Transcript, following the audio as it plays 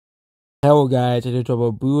Hello guys, I just talk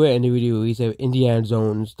about Blu-ray and DVD release of Indiana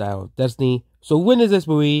Jones Dial of Destiny. So when is this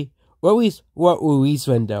movie, or at least what release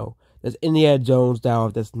window does Indiana Jones Dial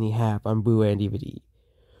of Destiny have on Blu-ray and DVD?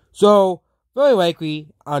 So, very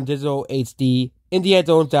likely on digital HD, Indiana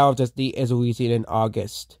Jones Dial of Destiny is releasing in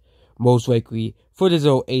August. Most likely for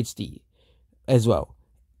digital HD as well.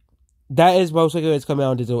 That is most likely it's coming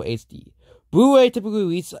out on digital HD. Blu-ray typically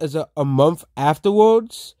releases a month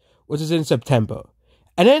afterwards, which is in September.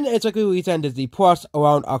 And then it's likely released on Disney Plus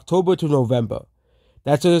around October to November.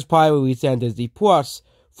 That's what it's probably released on Disney Plus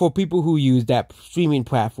for people who use that streaming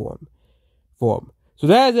platform. So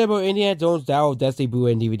that is it about Indiana Jones Dial of Destiny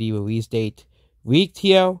Blu-ray and DVD release date leaked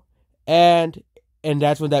here, and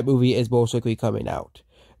that's when that movie is most likely coming out.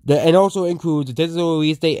 And also includes the digital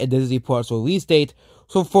release date and Disney Plus release date.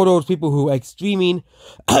 So for those people who like streaming,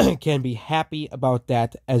 can be happy about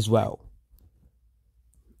that as well.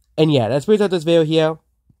 And yeah, that's brings out this video here.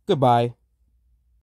 Goodbye.